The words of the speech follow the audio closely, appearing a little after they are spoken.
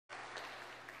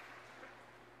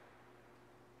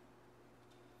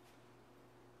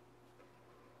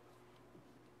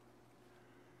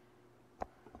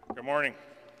Good morning.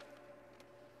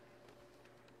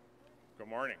 Good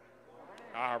morning.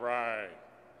 All right.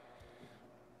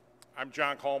 I'm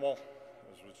John Hochul,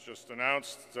 as was just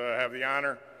announced. I have the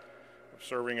honor of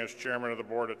serving as chairman of the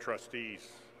Board of Trustees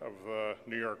of the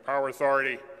New York Power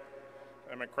Authority.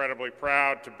 I'm incredibly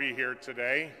proud to be here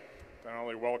today to not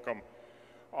only welcome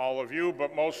all of you,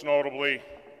 but most notably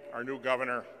our new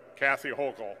governor, Kathy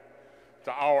Hochul,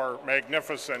 to our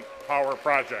magnificent power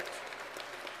project.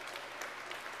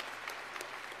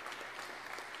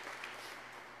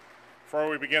 Before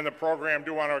we begin the program, I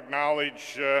do want to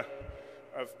acknowledge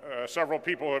several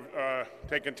people who have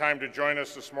taken time to join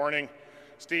us this morning.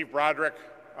 Steve Broderick,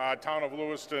 Town of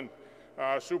Lewiston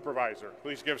Supervisor.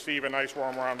 Please give Steve a nice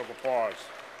warm round of applause.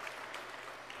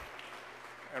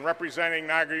 And representing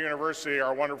Niagara University,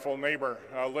 our wonderful neighbor,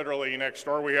 literally next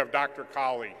door, we have Dr.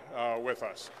 Colley with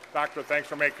us. Doctor, thanks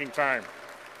for making time.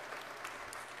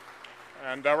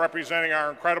 And representing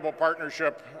our incredible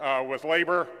partnership with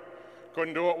labor,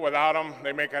 couldn't do it without them.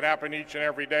 They make it happen each and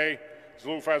every day. It's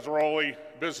Lou Fazzaroli,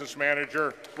 business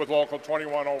manager with Local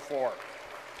 2104.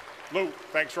 Lou,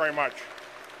 thanks very much.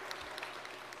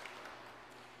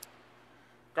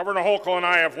 Governor Hochul and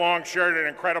I have long shared an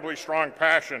incredibly strong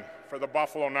passion for the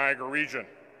Buffalo-Niagara region.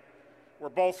 We're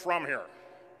both from here.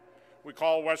 We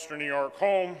call Western New York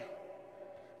home,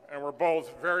 and we're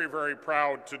both very, very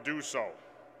proud to do so.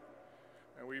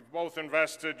 And we've both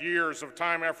invested years of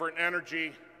time, effort, and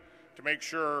energy to make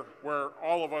sure where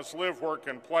all of us live, work,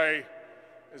 and play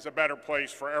is a better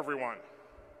place for everyone.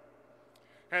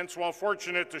 Hence, while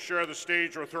fortunate to share the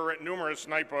stage with her at numerous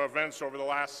NYPA events over the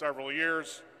last several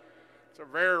years, it's a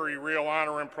very real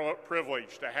honor and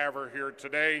privilege to have her here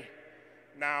today,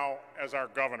 now as our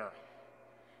governor,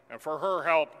 and for her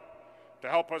help to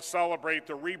help us celebrate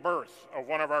the rebirth of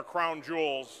one of our crown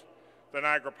jewels, the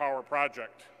Niagara Power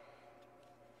Project.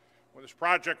 When this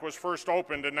project was first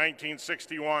opened in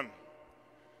 1961,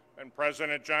 and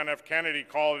President John F. Kennedy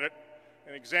called it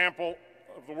an example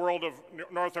of the world of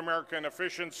North American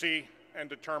efficiency and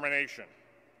determination.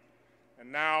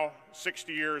 And now,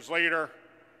 60 years later,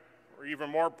 we're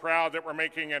even more proud that we're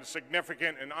making a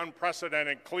significant and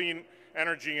unprecedented clean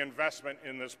energy investment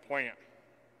in this plant.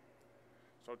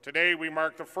 So today we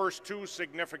mark the first two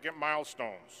significant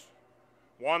milestones.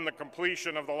 One, the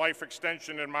completion of the life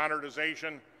extension and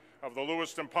modernization of the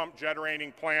Lewiston Pump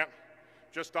Generating Plant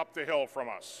just up the hill from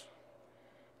us,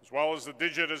 as well as the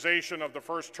digitization of the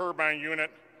first turbine unit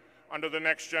under the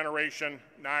Next Generation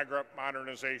Niagara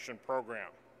Modernization Program.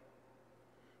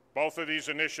 Both of these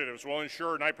initiatives will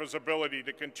ensure NYPA's ability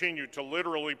to continue to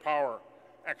literally power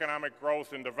economic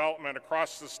growth and development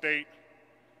across the state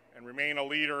and remain a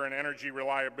leader in energy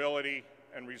reliability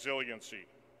and resiliency.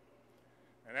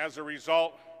 And as a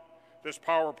result, this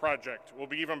power project will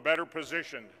be even better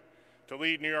positioned to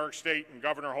lead New York State and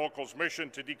Governor Hochul's mission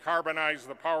to decarbonize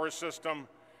the power system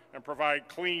and provide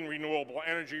clean, renewable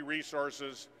energy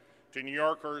resources to New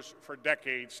Yorkers for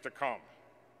decades to come.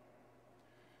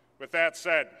 With that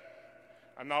said,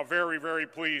 I'm now very, very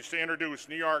pleased to introduce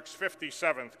New York's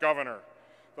 57th governor,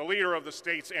 the leader of the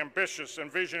state's ambitious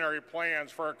and visionary plans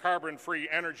for a carbon-free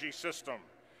energy system,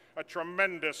 a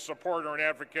tremendous supporter and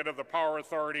advocate of the Power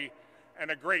Authority,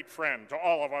 and a great friend to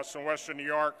all of us in Western New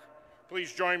York.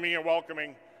 Please join me in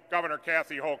welcoming Governor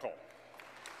Kathy Hochul.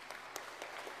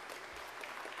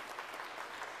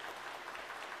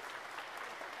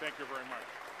 Thank you very much.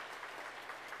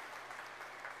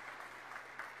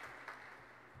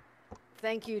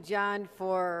 Thank you, John,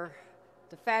 for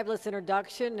the fabulous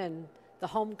introduction and the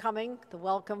homecoming, the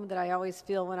welcome that I always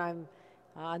feel when I'm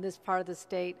in this part of the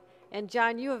state. And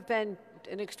John, you have been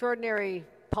an extraordinary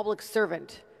public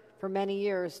servant for many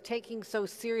years, taking so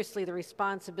seriously the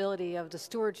responsibility of the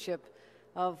stewardship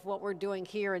of what we're doing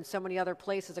here and so many other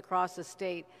places across the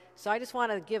state. So I just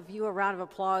want to give you a round of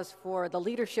applause for the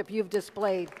leadership you've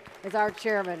displayed as our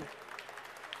chairman.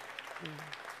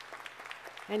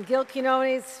 And Gil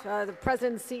Quinones, the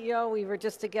president and CEO, we were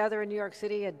just together in New York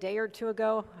City a day or two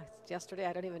ago. Yesterday,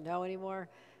 I don't even know anymore.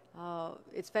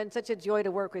 It's been such a joy to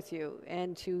work with you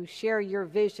and to share your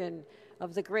vision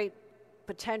of the great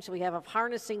potential we have of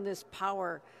harnessing this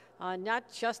power, not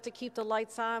just to keep the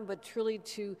lights on, but truly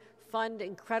to fund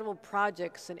incredible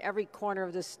projects in every corner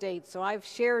of the state. So I've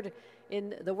shared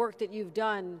in the work that you've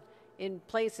done in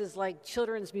places like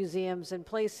children's museums and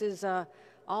places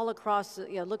all across,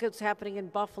 look at what's happening in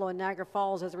Buffalo and Niagara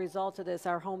Falls as a result of this,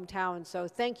 our hometown. So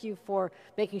thank you for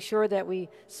making sure that we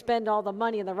spend all the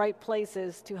money in the right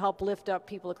places to help lift up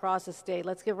people across the state.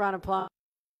 Let's give a round of applause.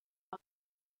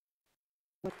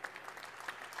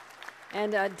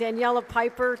 And Daniela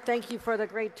Piper, thank you for the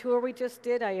great tour we just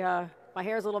did. I My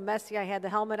hair's a little messy. I had the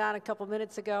helmet on a couple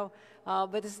minutes ago,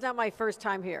 but this is not my first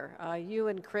time here. You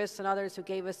and Chris and others who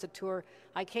gave us the tour.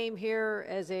 I came here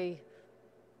as a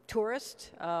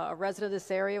tourist, a resident of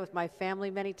this area with my family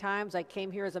many times. I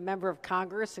came here as a member of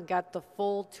Congress and got the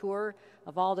full tour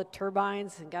of all the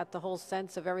turbines and got the whole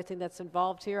sense of everything that's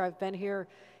involved here. I've been here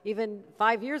even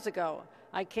 5 years ago.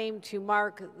 I came to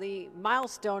mark the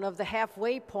milestone of the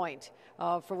halfway point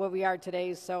for where we are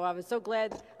today. So I was so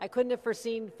glad. I couldn't have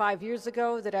foreseen 5 years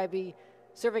ago that I'd be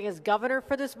serving as governor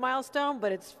for this milestone,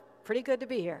 but it's pretty good to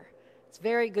be here. It's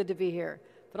very good to be here.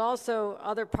 But also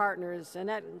other partners, and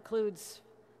that includes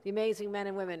the amazing men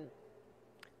and women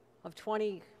of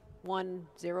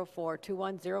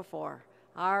 2104,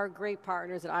 our great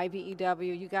partners at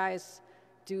IBEW. You guys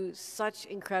do such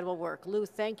incredible work. Lou,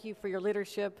 thank you for your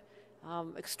leadership.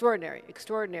 Extraordinary,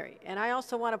 extraordinary. And I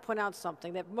also want to point out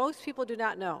something that most people do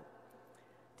not know.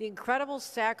 The incredible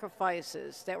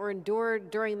sacrifices that were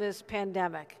endured during this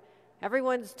pandemic.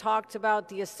 Everyone's talked about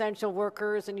the essential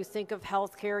workers, and you think of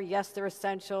healthcare. Yes, they're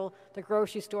essential, the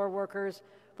grocery store workers.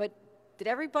 But did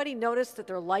everybody notice that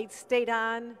their lights stayed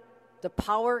on? The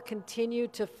power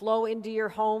continued to flow into your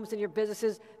homes and your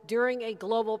businesses during a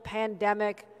global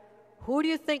pandemic. Who do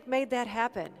you think made that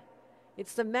happen?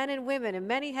 It's the men and women, and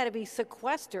many had to be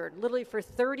sequestered literally for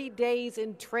 30 days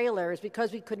in trailers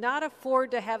because we could not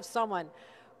afford to have someone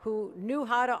who knew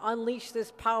how to unleash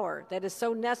this power that is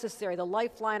so necessary, the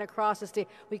lifeline across the state.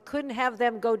 We couldn't have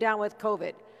them go down with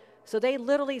COVID. So they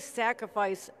literally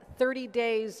sacrificed 30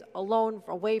 days alone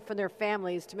away from their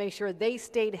families to make sure they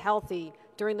stayed healthy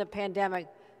during the pandemic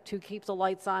to keep the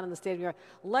lights on in the state of New York.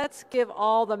 Let's give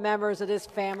all the members of this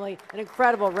family an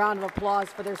incredible round of applause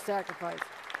for their sacrifice.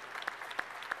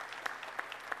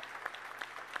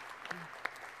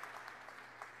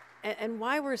 And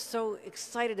why we're so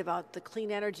excited about the clean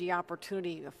energy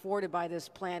opportunity afforded by this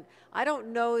plant. I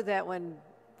don't know that when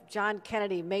John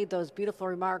Kennedy made those beautiful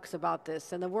remarks about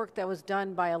this and the work that was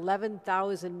done by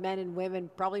 11,000 men and women,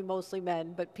 probably mostly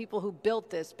men, but people who built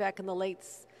this back in the late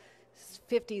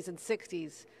 50s and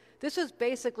 60s. This was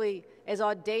basically as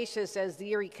audacious as the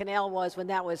Erie Canal was when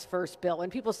that was first built. When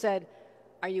people said,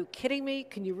 are you kidding me?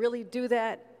 Can you really do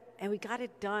that? And we got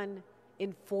it done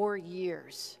in 4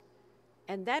 years.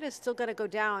 And that is still going to go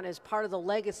down as part of the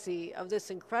legacy of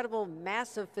this incredible,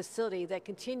 massive facility that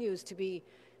continues to be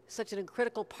such an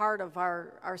critical part of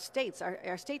our states.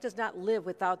 Our state does not live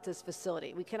without this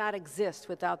facility. We cannot exist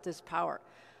without this power.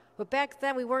 But back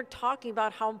then, we weren't talking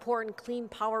about how important clean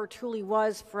power truly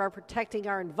was for protecting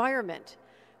our environment.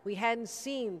 We hadn't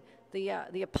seen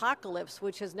the apocalypse,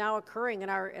 which is now occurring in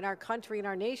our country, in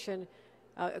our nation,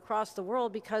 across the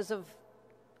world because of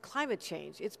climate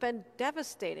change. It's been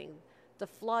devastating. The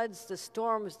floods, the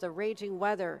storms, the raging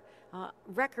weather,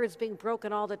 records being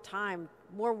broken all the time,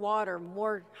 more water,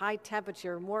 more high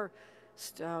temperature, more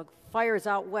fires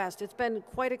out west. It's been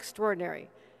quite extraordinary.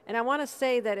 And I want to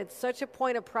say that it's such a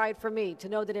point of pride for me to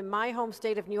know that in my home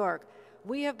state of New York,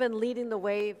 we have been leading the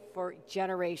way for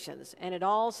generations. And it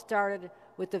all started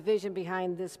with the vision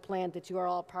behind this plant that you are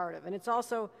all part of. And it's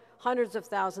also hundreds of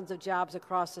thousands of jobs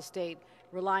across the state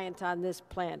reliant on this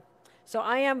plant. So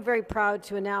I am very proud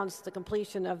to announce the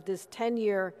completion of this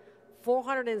 10-year,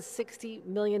 $460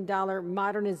 million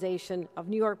modernization of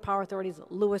New York Power Authority's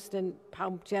Lewiston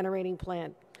pump generating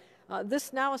plant.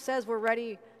 This now says we're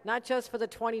ready not just for the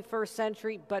 21st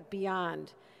century, but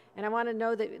beyond. And I want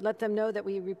to let them know that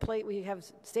we have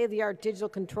state-of-the-art digital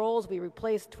controls. We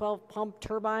replaced 12 pump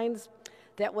turbines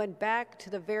that went back to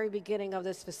the very beginning of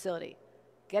this facility.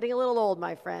 Getting a little old,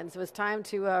 my friends. It was time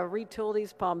to retool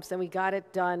these pumps, and we got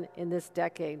it done in this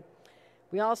decade.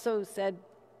 We also said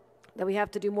that we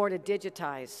have to do more to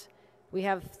digitize. We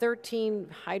have 13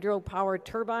 hydropower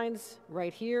turbines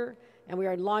right here, and we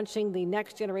are launching the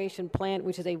next generation plant,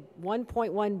 which is a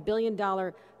 $1.1 billion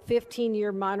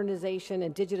 15-year modernization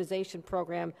and digitization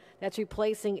program that's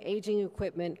replacing aging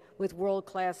equipment with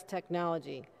world-class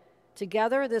technology.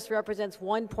 Together, this represents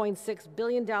 $1.6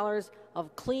 billion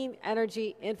of clean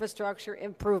energy infrastructure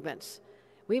improvements.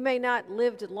 We may not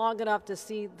live long enough to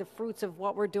see the fruits of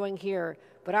what we're doing here,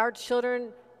 but our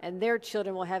children and their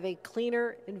children will have a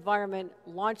cleaner environment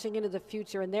launching into the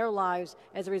future in their lives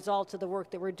as a result of the work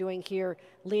that we're doing here,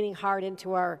 leaning hard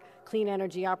into our clean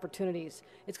energy opportunities.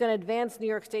 It's going to advance New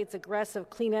York State's aggressive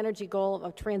clean energy goal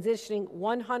of transitioning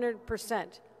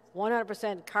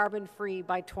 100% carbon-free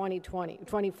by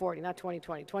 2040, not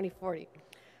 2020, 2040.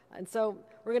 And so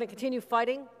we're going to continue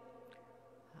fighting.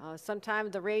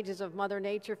 Sometimes the rages of Mother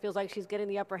Nature feels like she's getting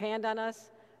the upper hand on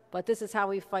us, but this is how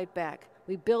we fight back.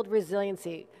 We build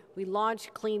resiliency, we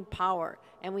launch clean power,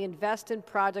 and we invest in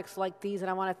projects like these, and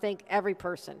I want to thank every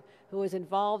person who is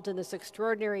involved in this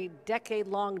extraordinary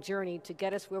decade-long journey to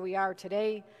get us where we are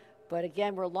today. But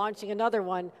again, we're launching another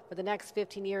one for the next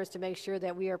 15 years to make sure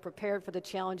that we are prepared for the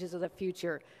challenges of the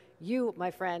future. You, my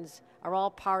friends, are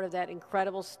all part of that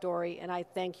incredible story, and I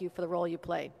thank you for the role you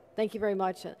play. Thank you very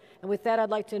much. And with that, I'd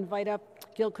like to invite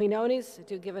up Gil Quinones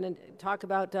to give and talk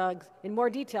about in more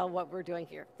detail what we're doing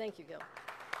here. Thank you, Gil.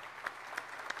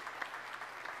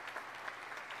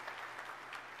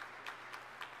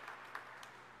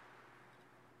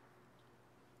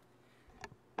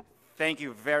 Thank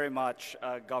you very much,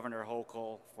 Governor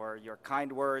Hochul, for your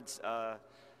kind words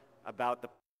about the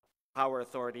Power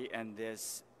Authority and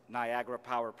this Niagara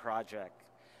Power Project.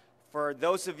 For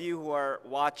those of you who are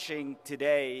watching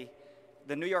today,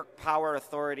 the New York Power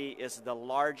Authority is the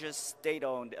largest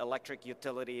state-owned electric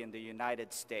utility in the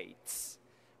United States.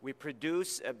 We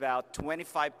produce about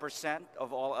 25%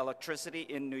 of all electricity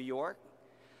in New York,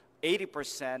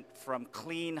 80% from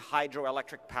clean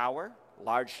hydroelectric power,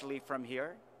 largely from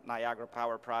here, Niagara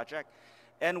Power Project.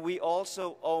 And we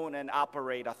also own and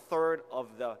operate a third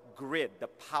of the grid, the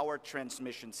power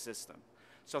transmission system.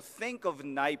 So think of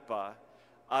NYPA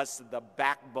as the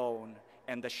backbone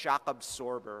and the shock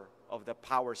absorber of the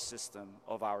power system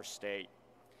of our state.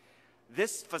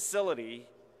 This facility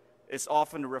is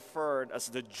often referred as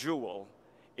the jewel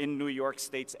in New York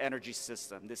State's energy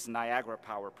system, this Niagara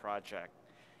Power Project.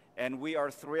 And we are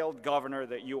thrilled, Governor,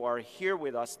 that you are here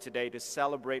with us today to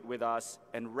celebrate with us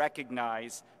and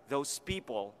recognize those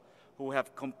people who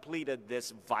have completed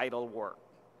this vital work.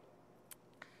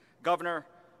 Governor,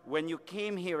 when you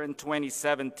came here in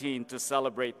 2017 to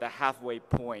celebrate the halfway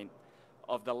point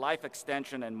of the life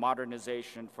extension and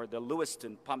modernization for the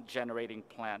Lewiston pump generating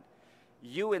plant,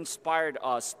 you inspired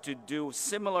us to do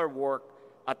similar work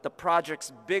at the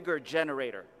project's bigger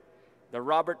generator, the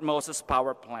Robert Moses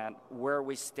Power Plant, where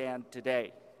we stand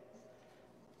today.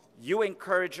 You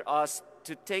encourage us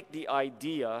to take the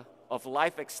idea of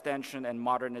life extension and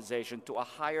modernization to a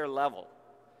higher level.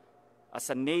 As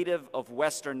a native of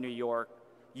Western New York,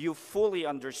 you fully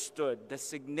understood the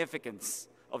significance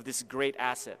of this great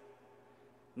asset,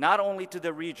 not only to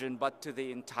the region, but to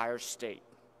the entire state.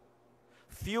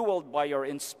 Fueled by your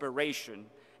inspiration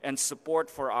and support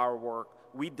for our work,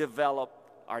 we developed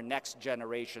our Next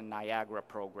Generation Niagara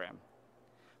program.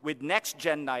 With Next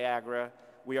Gen Niagara,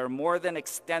 we are more than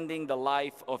extending the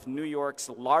life of New York's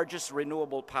largest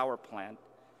renewable power plant.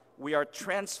 We are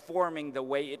transforming the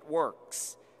way it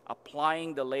works,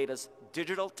 applying the latest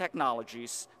digital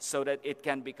technologies so that it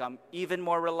can become even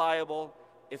more reliable,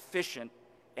 efficient,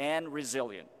 and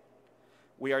resilient.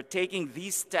 We are taking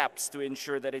these steps to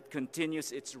ensure that it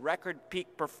continues its record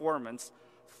peak performance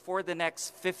for the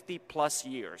next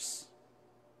 50+ years.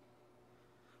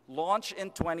 Launched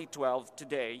in 2012,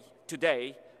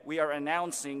 today we are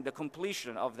announcing the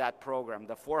completion of that program,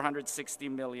 the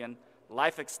 $460 million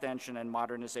Life Extension and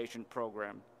Modernization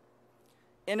Program.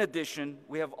 In addition,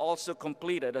 we have also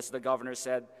completed, as the governor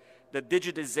said, the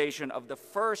digitization of the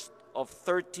first of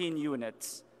 13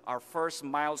 units, our first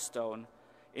milestone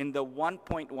in the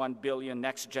 $1.1 billion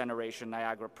Next Generation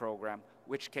Niagara program,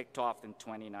 which kicked off in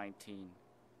 2019.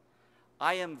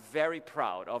 I am very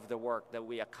proud of the work that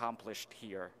we accomplished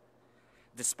here.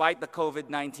 Despite the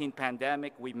COVID-19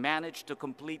 pandemic, we managed to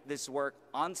complete this work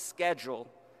on schedule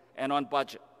and on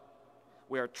budget.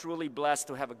 We are truly blessed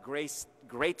to have a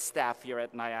great staff here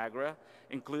at Niagara,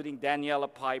 including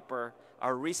Daniela Piper,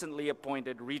 our recently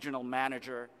appointed regional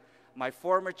manager, my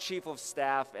former chief of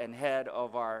staff and head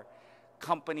of our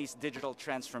company's digital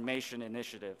transformation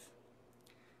initiative.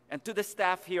 And to the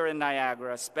staff here in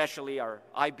Niagara, especially our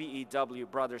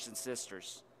IBEW brothers and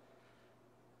sisters,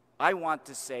 I want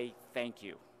to say thank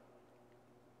you.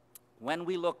 When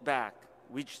we look back,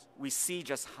 we see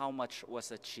just how much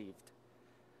was achieved.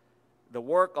 The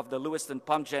work of the Lewiston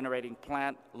pump generating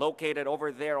plant, located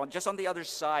over there just on the other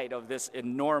side of this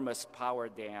enormous power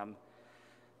dam,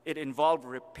 it involved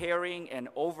repairing and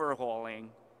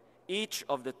overhauling each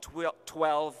of the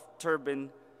 12 turbine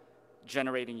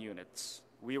generating units.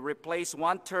 We replaced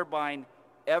one turbine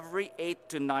every 8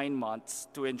 to 9 months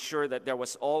to ensure that there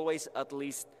was always at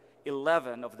least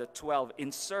 11 of the 12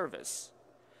 in service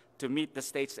to meet the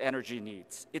state's energy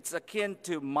needs. It's akin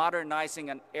to modernizing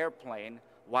an airplane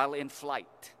while in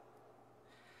flight.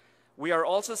 We are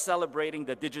also celebrating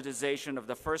the digitization of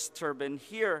the first turbine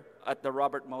here at the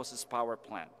Robert Moses Power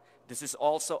Plant. This is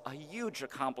also a huge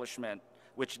accomplishment,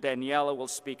 which Daniela will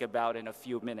speak about in a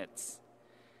few minutes.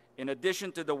 In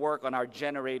addition to the work on our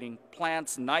generating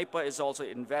plants, NYPA is also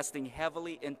investing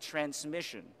heavily in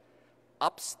transmission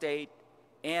upstate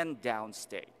and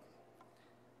downstate.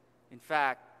 In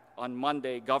fact, on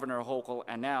Monday, Governor Hochul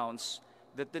announced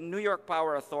that the New York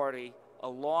Power Authority,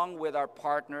 along with our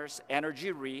partners,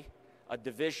 Energy Re, a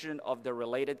division of the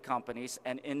related companies,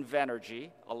 and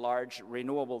Invenergy, a large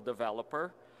renewable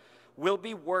developer, will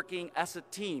be working as a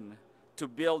team to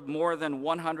build more than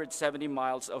 170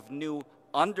 miles of new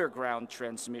underground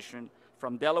transmission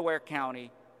from Delaware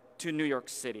County to New York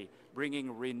City,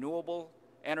 bringing renewable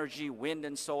energy, wind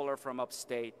and solar from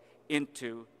upstate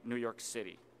into New York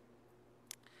City.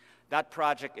 That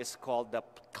project is called the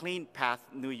Clean Path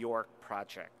New York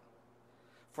project.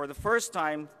 For the first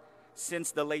time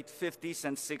since the late 50s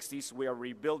and 60s, we are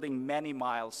rebuilding many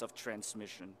miles of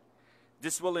transmission.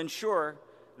 This will ensure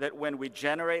that when we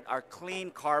generate our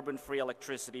clean carbon-free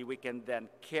electricity, we can then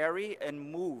carry and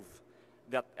move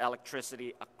that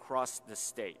electricity across the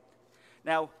state.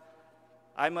 Now,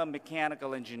 I'm a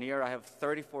mechanical engineer. I have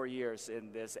 34 years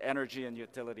in this energy and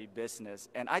utility business,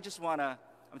 and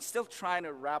I'm still trying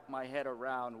to wrap my head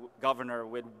around, Governor,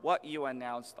 with what you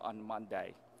announced on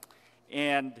Monday.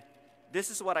 And this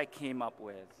is what I came up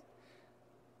with.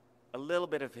 A little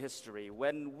bit of history.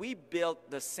 When we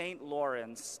built the St.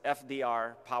 Lawrence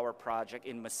FDR power project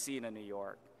in Messina, New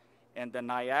York, and the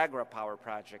Niagara power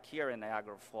project here in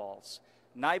Niagara Falls,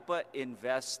 NYPA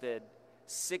invested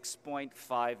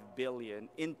 $6.5 billion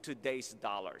in today's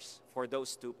dollars for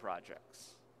those two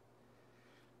projects.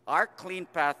 Our Clean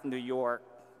Path New York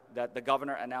that the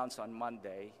governor announced on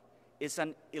Monday is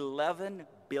an $11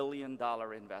 billion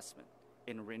investment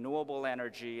in renewable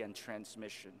energy and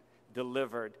transmission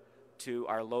delivered to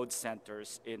our load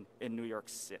centers in New York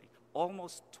City.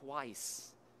 Almost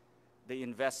twice the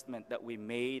investment that we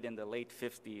made in the late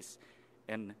 50s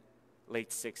and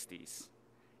late 60s.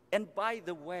 And by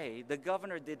the way, the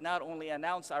governor did not only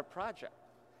announce our project,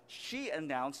 she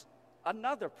announced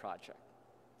another project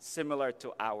similar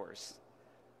to ours.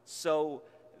 So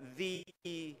the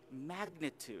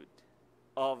magnitude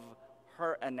of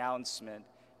her announcement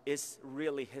is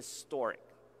really historic.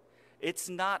 It's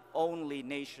not only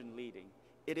nation-leading,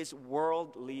 it is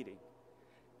world-leading.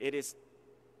 It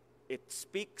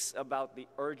speaks about the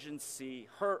urgency,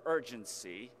 her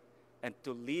urgency, and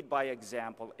to lead by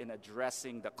example in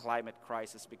addressing the climate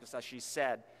crisis, because as she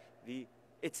said,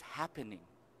 it's happening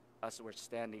as we're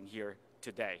standing here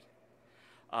today.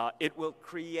 It will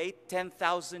create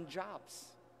 10,000 jobs,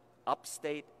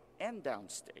 upstate and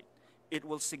downstate. It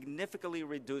will significantly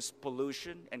reduce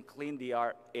pollution and clean the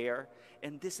air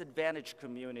in disadvantaged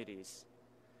communities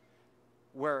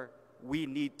where we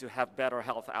need to have better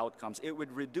health outcomes. It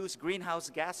would reduce greenhouse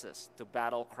gases to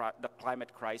battle the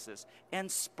climate crisis and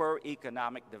spur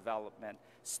economic development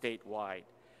statewide.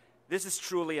 This is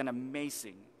truly an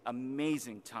amazing,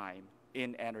 amazing time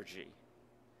in energy.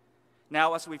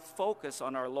 Now, as we focus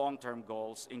on our long-term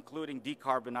goals, including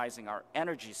decarbonizing our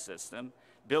energy system,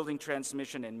 building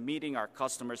transmission, and meeting our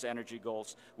customers' energy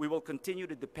goals, we will continue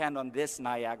to depend on this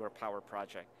Niagara Power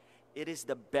project. It is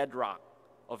the bedrock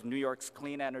of New York's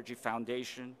Clean Energy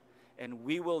Foundation, and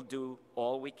we will do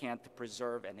all we can to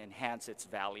preserve and enhance its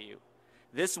value.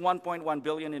 This $1.1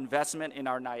 billion investment in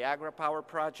our Niagara Power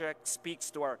project speaks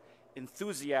to our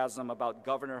enthusiasm about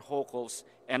Governor Hochul's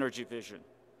energy vision.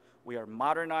 We are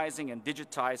modernizing and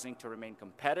digitizing to remain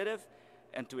competitive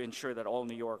and to ensure that all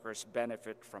New Yorkers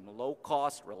benefit from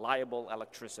low-cost, reliable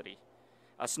electricity.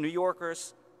 As New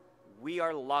Yorkers, we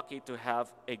are lucky to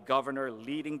have a governor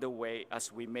leading the way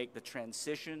as we make the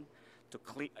transition to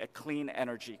a clean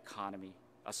energy economy.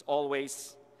 As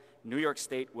always, New York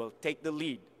State will take the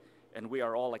lead, and we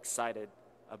are all excited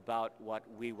about what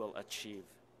we will achieve.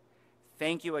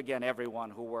 Thank you again,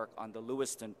 everyone who worked on the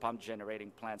Lewiston Pump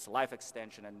Generating Plant's life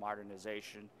extension and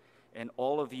modernization, and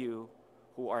all of you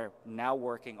who are now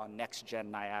working on Next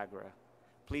Gen Niagara.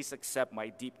 Please accept my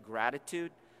deep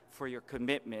gratitude for your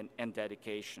commitment and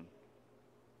dedication.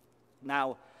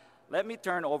 Now, let me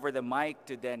turn over the mic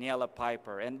to Daniela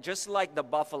Piper. And just like the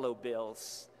Buffalo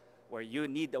Bills, where you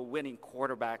need a winning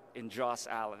quarterback in Josh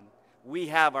Allen, we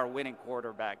have our winning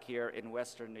quarterback here in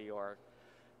Western New York,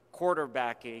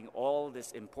 quarterbacking all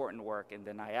this important work in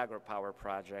the Niagara Power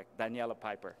project. Daniela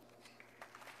Piper.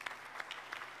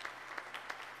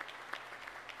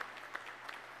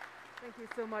 Thank you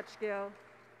so much, Gil.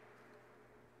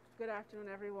 Good afternoon,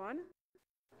 everyone.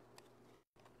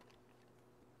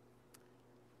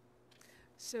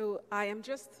 So I am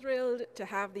just thrilled to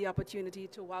have the opportunity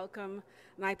to welcome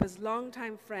NYPA's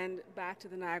longtime friend back to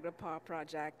the Niagara Power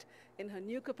Project in her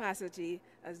new capacity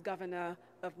as Governor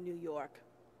of New York.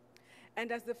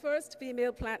 And as the first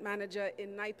female plant manager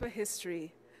in NYPA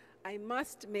history, I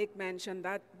must make mention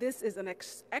that this is an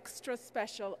extra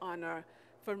special honor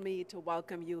for me to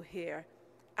welcome you here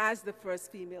as the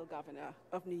first female governor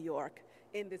of New York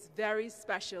in this very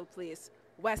special place,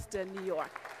 Western New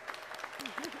York.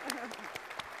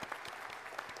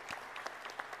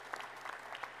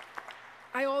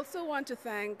 I also want to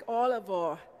thank all of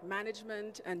our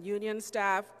management and union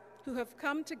staff who have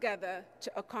come together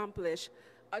to accomplish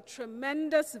a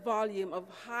tremendous volume of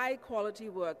high-quality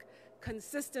work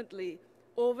consistently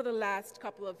over the last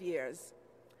couple of years,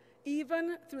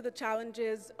 even through the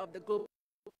challenges of the global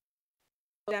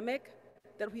pandemic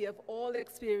that we have all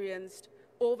experienced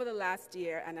over the last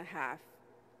year and a half.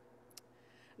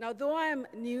 Now, though I'm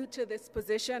new to this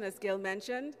position, as Gil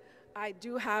mentioned, I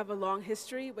do have a long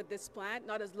history with this plant,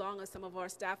 not as long as some of our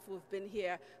staff who've been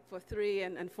here for 3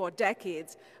 and 4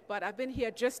 decades, but I've been here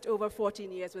just over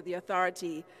 14 years with the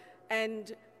authority.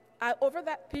 And over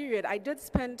that period, I did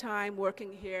spend time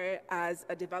working here as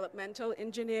a developmental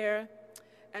engineer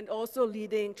and also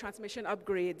leading transmission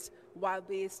upgrades while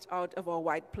based out of our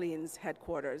White Plains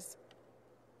headquarters.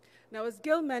 Now, as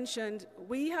Gil mentioned,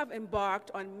 we have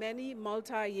embarked on many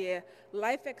multi-year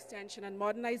life extension and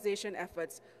modernization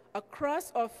efforts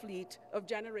across our fleet of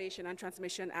generation and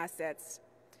transmission assets.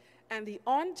 And the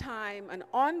on-time and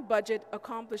on-budget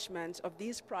accomplishment of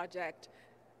these projects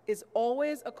is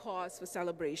always a cause for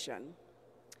celebration.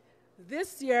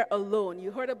 This year alone,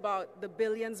 you heard about the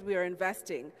billions we are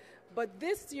investing, but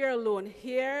this year alone,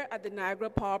 here at the Niagara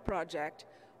Power Project,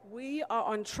 we are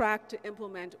on track to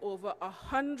implement over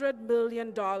 $100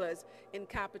 million in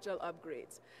capital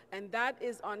upgrades. And that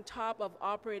is on top of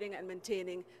operating and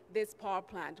maintaining this power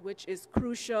plant, which is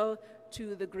crucial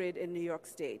to the grid in New York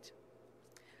State.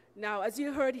 Now, as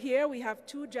you heard here, we have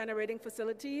 2 generating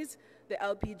facilities, the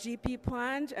LPGP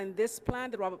plant and this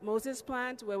plant, the Robert Moses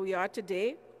plant, where we are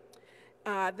today.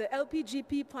 The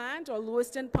LPGP plant, or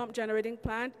Lewiston Pump Generating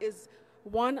Plant, is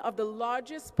one of the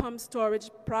largest pump storage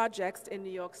projects in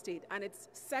New York State, and it's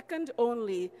second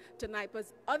only to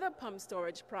NYPA's other pump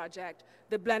storage project,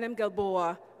 the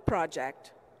Blenheim-Gilboa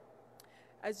project.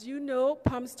 As you know,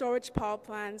 pump storage power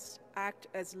plants act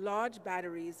as large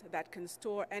batteries that can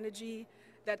store energy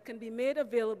that can be made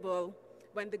available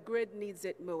when the grid needs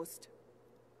it most.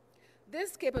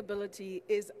 This capability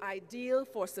is ideal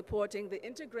for supporting the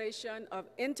integration of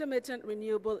intermittent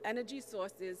renewable energy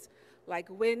sources like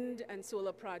wind and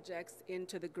solar projects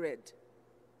into the grid.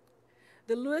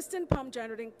 The Lewiston Pump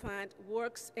Generating Plant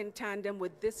works in tandem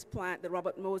with this plant, the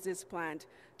Robert Moses plant,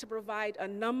 to provide a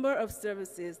number of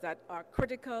services that are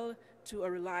critical to a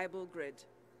reliable grid: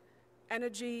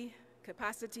 energy,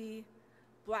 capacity,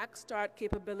 black start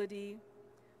capability,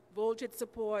 voltage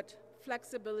support,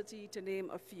 flexibility, to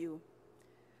name a few.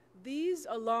 These,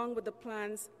 along with the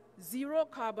plant's zero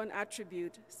carbon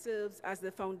attribute, serves as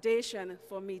the foundation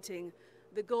for meeting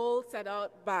the goal set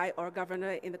out by our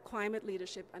governor in the Climate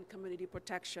Leadership and Community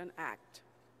Protection Act.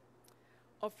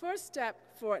 Our first step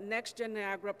for Next Gen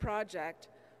Niagara project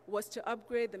was to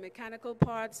upgrade the mechanical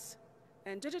parts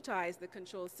and digitize the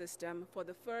control system for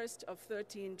the first of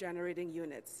 13 generating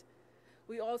units.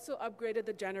 We also upgraded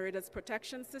the generator's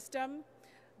protection system.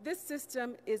 This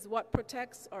system is what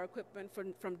protects our equipment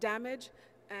from damage,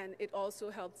 and it also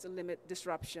helps to limit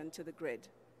disruption to the grid.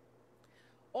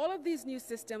 All of these new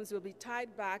systems will be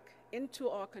tied back into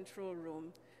our control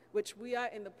room, which we are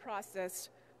in the process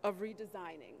of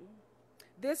redesigning.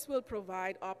 This will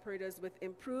provide operators with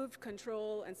improved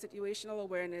control and situational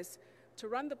awareness to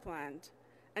run the plant,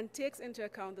 and takes into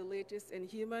account the latest in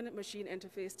human-machine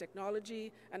interface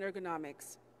technology and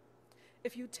ergonomics.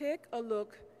 If you take a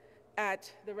look at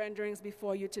the renderings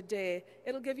before you today,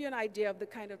 it'll give you an idea of the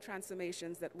kind of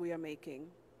transformations that we are making.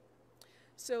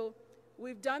 So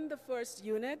we've done the first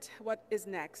unit. What is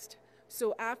next?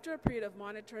 So after a period of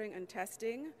monitoring and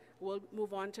testing, we'll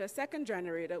move on to a second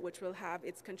generator, which will have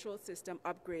its control system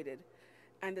upgraded,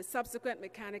 and the subsequent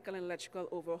mechanical and electrical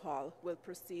overhaul will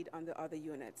proceed on the other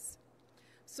units.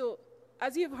 So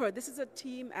as you've heard, this is a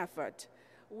team effort.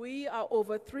 We are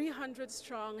over 300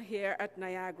 strong here at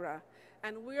Niagara,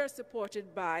 and we are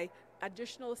supported by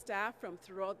additional staff from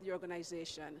throughout the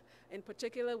organization. In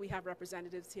particular, we have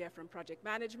representatives here from project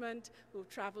management who've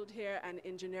traveled here, and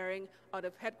engineering out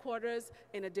of headquarters,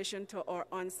 in addition to our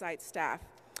on-site staff.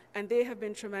 And they have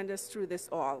been tremendous through this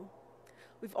all.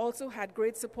 We've also had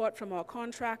great support from our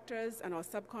contractors and our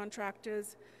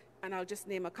subcontractors, and I'll just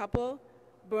name a couple: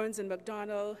 Burns and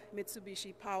McDonnell,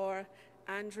 Mitsubishi Power,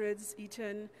 Andritz,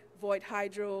 Eaton, Voigt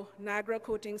Hydro, Niagara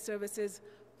Coating Services,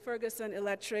 Ferguson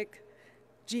Electric,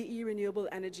 GE Renewable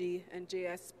Energy, and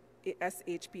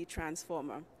SHP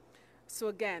Transformer. So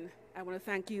again, I want to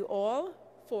thank you all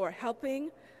for helping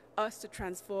us to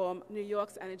transform New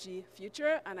York's energy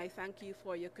future, and I thank you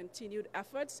for your continued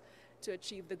efforts to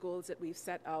achieve the goals that we've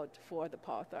set out for the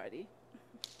Power Authority.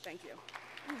 Thank you.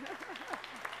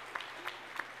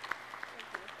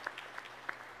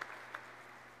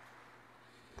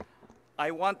 I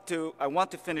want to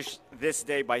finish this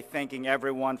day by thanking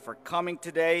everyone for coming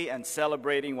today and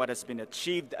celebrating what has been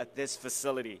achieved at this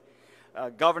facility.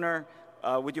 Governor,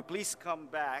 would you please come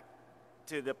back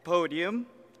to the podium?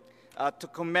 To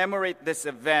commemorate this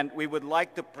event, we would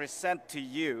like to present to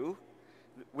you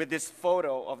with this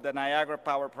photo of the Niagara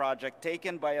Power Project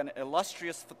taken by an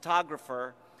illustrious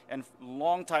photographer and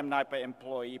longtime NYPA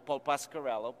employee, Paul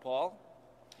Pasquarello. Paul,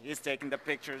 he's taking the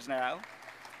pictures now.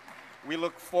 We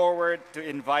look forward to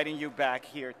inviting you back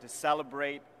here to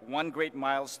celebrate one great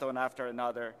milestone after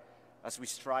another as we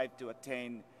strive to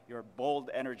attain your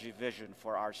bold energy vision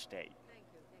for our state. Thank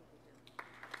you, Jim.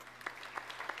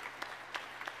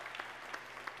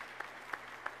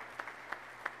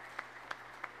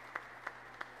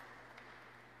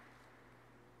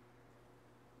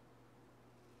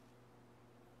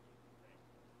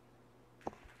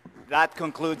 That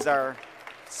concludes our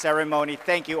ceremony.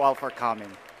 Thank you all for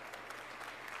coming.